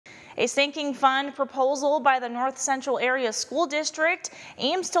A sinking fund proposal by the North Central Area School District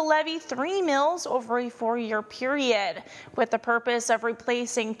aims to levy 3 mills over a 4-year period, with the purpose of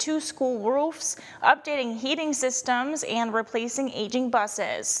replacing 2 school roofs, updating heating systems, and replacing aging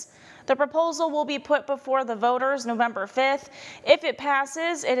buses. The proposal will be put before the voters November 5th. If it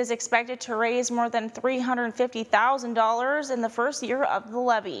passes, it is expected to raise more than $350,000 in the first year of the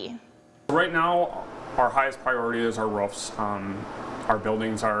levy. Right now, our highest priority is our roofs. Our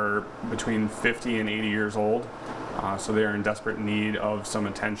buildings are between 50 and 80 years old, so they are in desperate need of some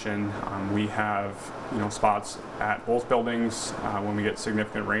attention. We have, spots at both buildings when we get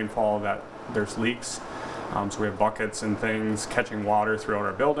significant rainfall that there's leaks. So we have buckets and things catching water throughout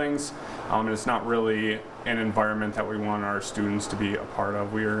our buildings, and it's not really an environment that we want our students to be a part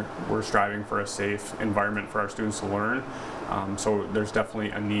of. We're striving for a safe environment for our students to learn, so there's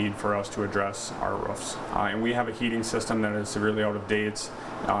definitely a need for us to address our roofs. And we have a heating system that is severely out of date.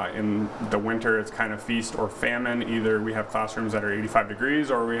 In the winter, it's kind of feast or famine. Either we have classrooms that are 85 degrees,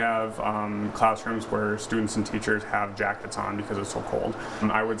 or we have classrooms where students and teachers have jackets on because it's so cold.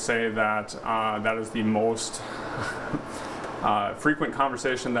 I would say that that is the most frequent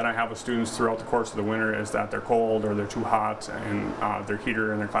conversation that I have with students throughout the course of the winter is that they're cold or they're too hot and their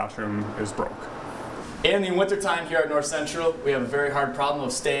heater in their classroom is broke. In the wintertime here at North Central, we have a very hard problem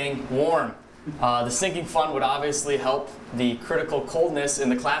of staying warm. The sinking fund would obviously help the critical coldness in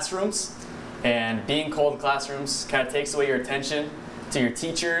the classrooms, and being cold in classrooms kind of takes away your attention to your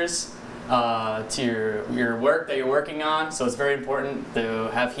teachers, to your work that you're working on, so it's very important to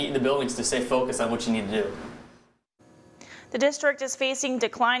have heat in the buildings to stay focused on what you need to do. The district is facing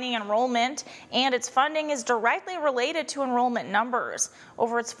declining enrollment, and its funding is directly related to enrollment numbers.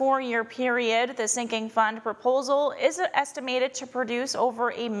 Over its 4-year period, the sinking fund proposal is estimated to produce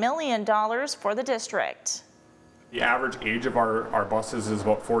over $1 million for the district. The average age of our buses is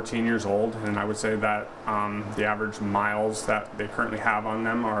about 14 years old, and I would say that the average miles that they currently have on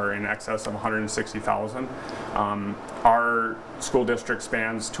them are in excess of 160,000. Our school district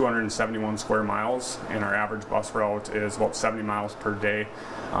spans 271 square miles, and our average bus route is about 70 miles per day.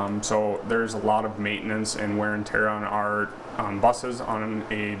 So there's a lot of maintenance and wear and tear on our buses on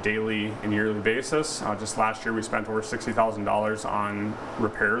a daily and yearly basis. Just last year we spent over $60,000 on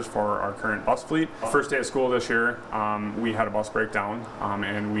repairs for our current bus fleet. First day of school this year, we had a bus breakdown,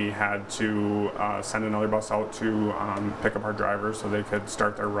 and we had to send another bus out to pick up our drivers so they could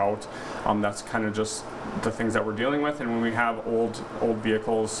start their route. That's kind of just the things that we're dealing with, and when we have old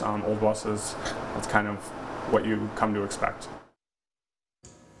vehicles, old buses, that's kind of what you come to expect.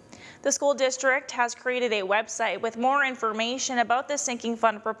 The school district has created a website with more information about the sinking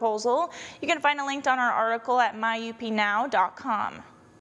fund proposal. You can find a link on our article at myupnow.com.